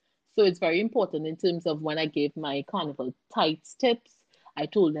smaller. So it's very important in terms of when I gave my carnival tights tips. I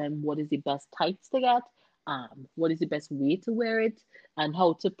told them what is the best tights to get, what is the best way to wear it, and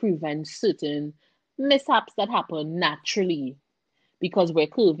how to prevent certain mishaps that happen naturally because we're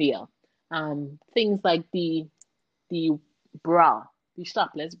curvier. Things like the bra, the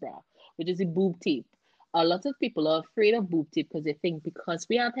strapless bra, which is a boob tape. A lot of people are afraid of boob tape because they think because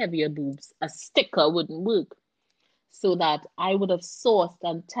we have heavier boobs, a sticker wouldn't work. So that I would have sourced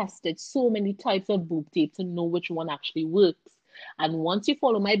and tested so many types of boob tape to know which one actually works. And once you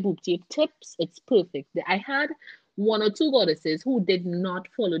follow my boob tape tips, it's perfect. I had one or two goddesses who did not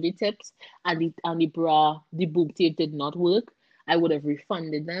follow the tips and the boob tape did not work. I would have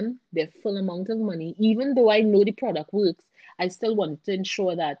refunded them their full amount of money. Even though I know the product works, I still wanted to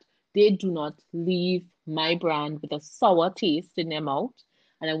ensure that they do not leave my brand with a sour taste in their mouth.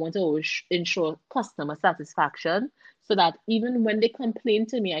 And I want to always ensure customer satisfaction so that even when they complain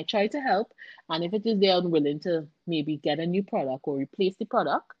to me, I try to help. And if it is they're unwilling to maybe get a new product or replace the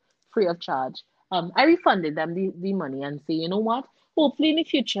product free of charge, I refunded them the money and say, you know what? Hopefully in the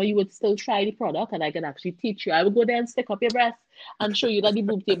future you would still try the product and I can actually teach you. I would go there and stick up your breast and show you that the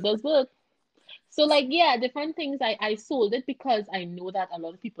boob tape does work. So like yeah, different things I sold it because I know that a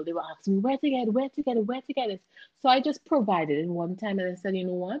lot of people they were asking me where to get it, where to get it, where to get it. So I just provided it one time and I said, you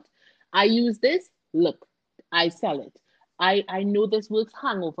know what? I use this, look, I sell it. I know this works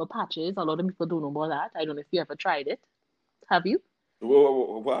hangover patches. A lot of people don't know about that. I don't know if you ever tried it. Have you?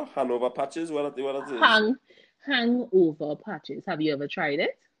 What? Hanover patches? What it is? Hang hangover patches. Have you ever tried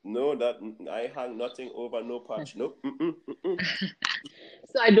it? No, that I hang nothing over no patch. Nope. Mm-mm, mm-mm.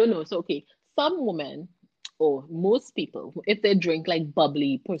 So I don't know. So okay, some women or most people, if they drink like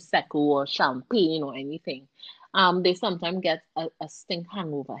bubbly prosecco or champagne or anything, they sometimes get a stink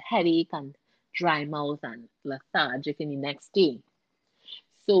hangover, headache, and dry mouth and lethargic in the next day.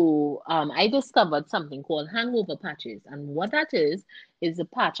 So I discovered something called hangover patches, and what that is a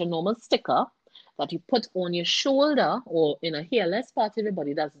patch, a normal sticker that you put on your shoulder or in a hairless part of your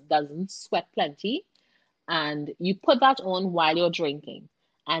body that doesn't sweat plenty, and you put that on while you're drinking.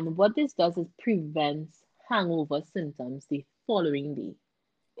 And what this does is prevents hangover symptoms the following day.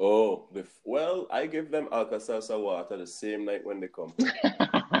 Oh, well, I give them Alka-Seltzer water the same night when they come home.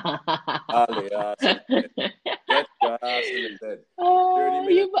 All your ass in the bed. Get your ass in the bed. 30 you,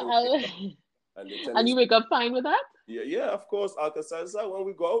 minutes they wake up and they tell and you, you wake up fine with that? yeah, of course, Alka-Seltzer. When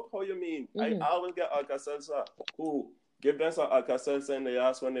we go out, how you mean? I Mm-hmm. always get Alka-Seltzer. Who? Give them some Alka-Seltzer in the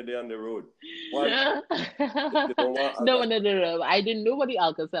ass when they're on the road. One, if they don't want No, Alka, no, no, no. I didn't know about the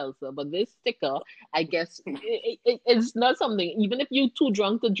Alka-Seltzer, but this sticker, I guess, it's not something. Even if you're too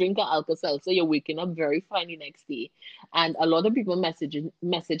drunk to drink an Alka-Seltzer, you're waking up very fine the next day. And a lot of people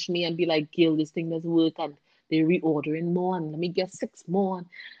message me and be like, "Gil, this thing doesn't work," and they're reordering more, and let me get six more.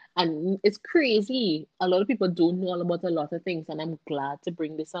 And it's crazy. A lot of people don't know all about a lot of things, and I'm glad to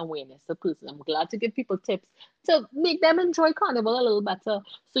bring this awareness to person. I'm glad to give people tips to make them enjoy Carnival a little better.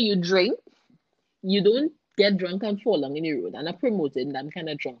 So you drink, you don't get drunk and fall down in the road. I'm not promoting that kind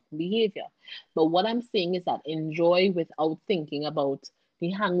of drunk behavior. But what I'm saying is that enjoy without thinking about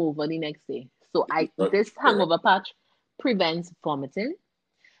the hangover the next day. So this correct. hangover patch prevents vomiting,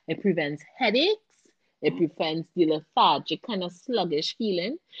 it prevents headaches, it Mm, prevents the lethargic kind of sluggish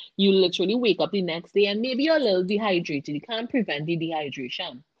feeling. You literally wake up the next day and maybe you're a little dehydrated. You can't prevent the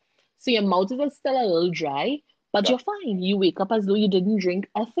dehydration. So your mouth is still a little dry, but got, you're fine. You wake up as though you didn't drink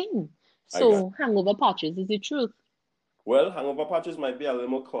a thing. I got. So hangover patches is the truth. Well, hangover patches might be a little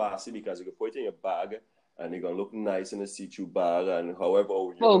more classy because you can put it in your bag and you're gonna look nice in a see-through bag and however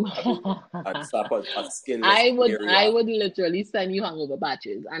you're Oh, gonna have it and slap a skinless I area. would literally send you hangover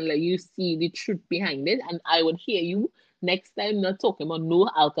patches and let you see the truth behind it, and I would hear you next time not talking about no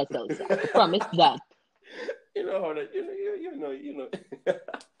Alka Seltzer. I promise that. You know how that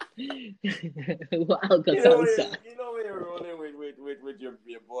Alka Seltzer. you know when you're rolling with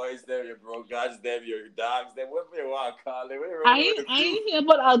your boys them, your bro guys them, your dogs them, what they want to call it, when you're rolling with the I crew. ain't hear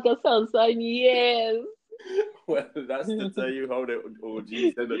about Alka Seltzer in years. Well, that's to tell you how the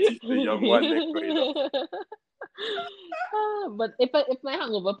OGs them to teach the young one them growing up. But if my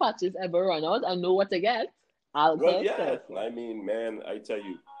hangover patches ever run out, I know what to get. Well, Alka yeah, Seltzer. I mean, man, I tell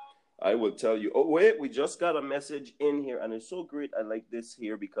you. I will tell you. Oh, wait, we just got a message in here, and it's so great. I like this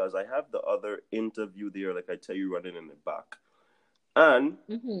here because I have the other interview there, like I tell you, running in the back. And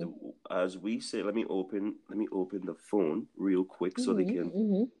Mm-hmm. as we say, let me open the phone real quick so they Mm-hmm. can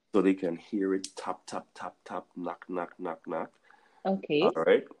Mm-hmm. hear it. Tap tap tap tap. Knock knock knock knock. All Okay.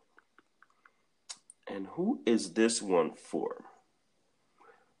 right. And who is this one for?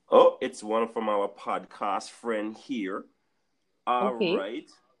 Oh, it's one from our podcast friend here. All Okay. right.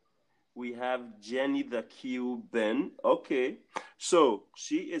 We have Jenny the Cuban. Okay. So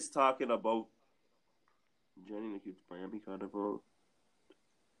she is talking about Jenny the Cuban Miami Carnival.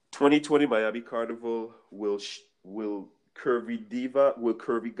 2020 Miami Carnival will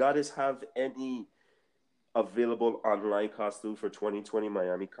Curvy Goddess have any available online costumes for 2020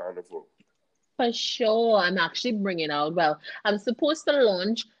 Miami Carnival? For sure. I'm actually bringing out, well, I'm supposed to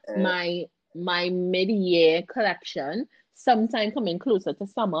launch And my mid-year collection sometime coming closer to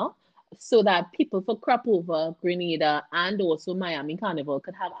summer so that people for crop over Grenada and also Miami Carnival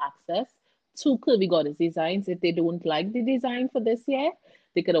could have access to Curvy Goddess designs. If they don't like the design for this year,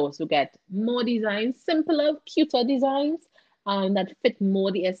 they could also get more designs, simpler, cuter designs. and that fit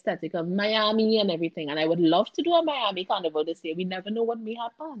more the aesthetic of Miami and everything. And I would love to do a Miami carnival this year. We never know what may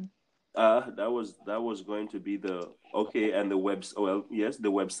happen. That was going to be the okay, and the webs. Well, yes,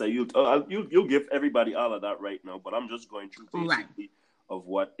 the website. You'll give everybody all of that right now, but I'm just going through Right. basically of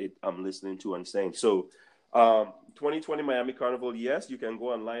what I'm listening to and saying. So, 2020 Miami Carnival. Yes, you can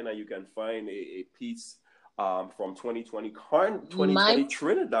go online and you can find a piece from 2020 My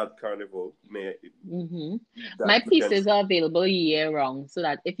Trinidad Carnival. hmm That My you can. pieces are available year round, so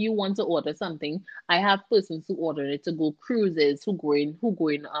that if you want to order something, I have persons who order it to go cruises, who go in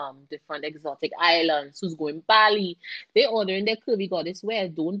different exotic islands, who's going Bali. They order in their Curvy Goddess wear.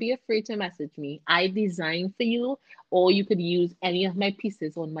 Don't be afraid to message me. I design for you, or you could use any of my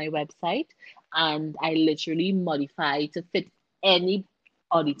pieces on my website, and I literally modify to fit any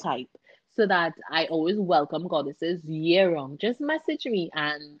body type, so that I always welcome goddesses year round. Just message me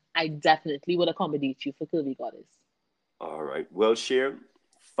and I definitely would accommodate you for Curvy Goddess. All right. Well, Cher,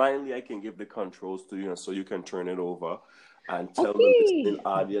 finally I can give the controls to you, and so you can turn it over and tell the listening Okay.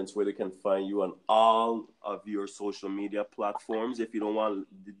 audience where they can find you on all of your social media platforms. If you don't want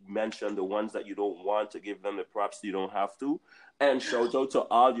to mention the ones that you don't want to give them the props, you don't have to. And shout out to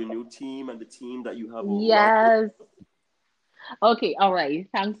all your new team and the team that you have around you. Yes. Okay. All right.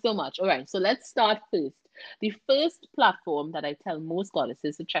 Thanks so much. All right. So let's start first. The first platform that I tell most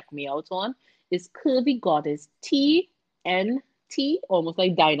goddesses to check me out on is Curvy Goddess TNT, almost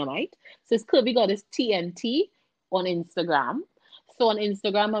like dynamite. So it's Curvy Goddess TNT on Instagram. So on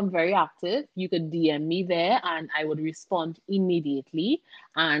Instagram, I'm very active. You could DM me there and I would respond immediately.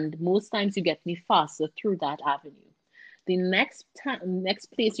 And most times you get me faster through that avenue. The next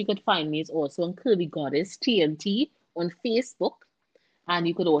place you could find me is also on Curvy Goddess TNT on Facebook. And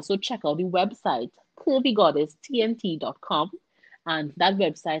you could also check out the website, curvygoddesstnt.com. And that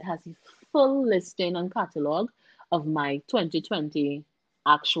website has a full listing and catalog of my 2020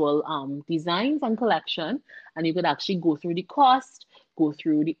 actual designs and collection. And you could actually go through the cost, go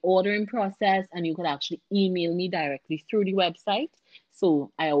through the ordering process, and you could actually email me directly through the website.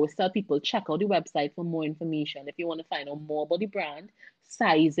 So I always tell people check out the website for more information. If you want to find out more about the brand,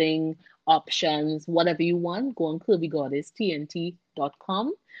 sizing, options, whatever you want, go on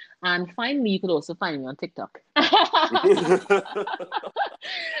curvygoddesstnt.com. And finally, you could also find me on TikTok.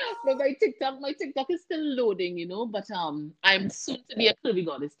 But my TikTok is still loading, But I'm soon to be a Curvy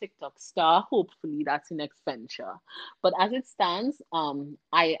Goddess TikTok star. Hopefully, that's the next venture. But as it stands,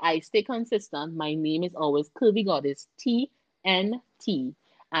 I stay consistent. My name is always Curvy Goddess TNT,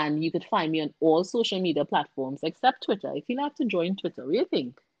 and you could find me on all social media platforms except Twitter. If you have to join Twitter, what do you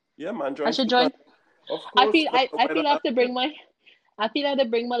think? Yeah, man, I join should Twitter. join. Of I course, feel I don't I, know I why feel that I have to happened. bring my I feel I have to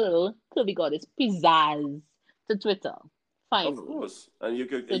bring my little Curvy Goddess pizzazz to Twitter. Of Finally. course, and you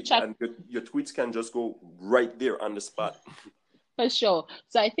could, So check and your tweets can just go right there on the spot. for sure.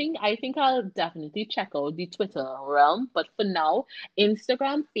 So I think I'll definitely check out the Twitter realm. But for now,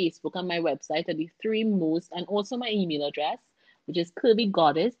 Instagram, Facebook, and my website are the three most, and also my email address, which is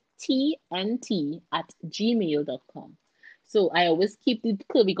curvygoddesstnt@gmail.com. So I always keep the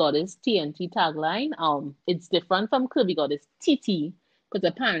Curvy Goddess TNT tagline. It's different from Curvy Goddess TT because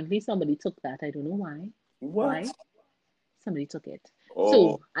apparently somebody took that. I don't know why. What? Why? Somebody took it. Oh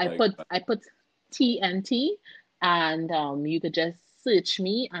So I my put God. I put TNT, and you could just search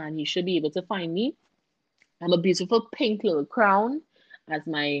me and you should be able to find me. I'm a beautiful pink little crown as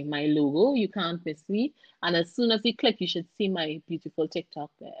my logo. You can't miss me. And as soon as you click, you should see my beautiful TikTok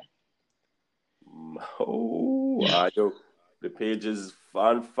there. Oh, Ayo, the page is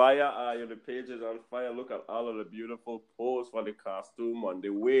on fire. Ayo, the page is on fire. Look at all of the beautiful posts for the costume on the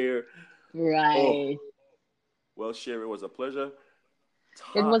wear. Oh, Right. well, Sherry, it was a pleasure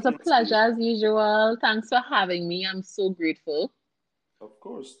It was a talking to pleasure you. as usual. Thanks for having me. I'm so grateful. Of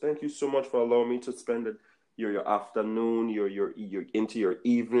course. Thank you so much for allowing me to spend your afternoon, your into your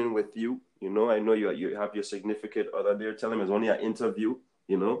evening with you. I know you have your significant other there. Tell him it's only an interview.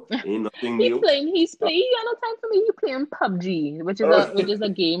 Ain't nothing new. He's playing. He got no time for me. He playing PUBG, which is Uh, a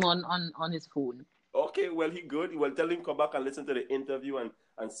game on his phone. okay, well he good. Well, tell him come back and listen to the interview and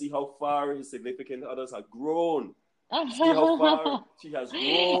see how far his significant others have grown. See how far I she has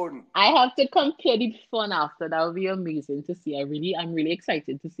grown. have to compare the before and after. That would be amazing to see. I'm really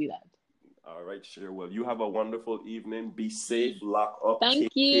excited to see that. All right, sure. Well, you have a wonderful evening. Be safe, lock up, Thank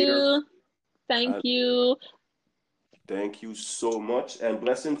take care, you. Thank and you. thank you so much. And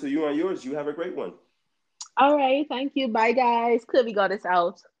blessing to you and yours. You have a great one. All right. Thank you. Bye, guys. Curvy got us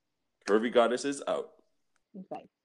out. Curvy Goddess is out. Bye.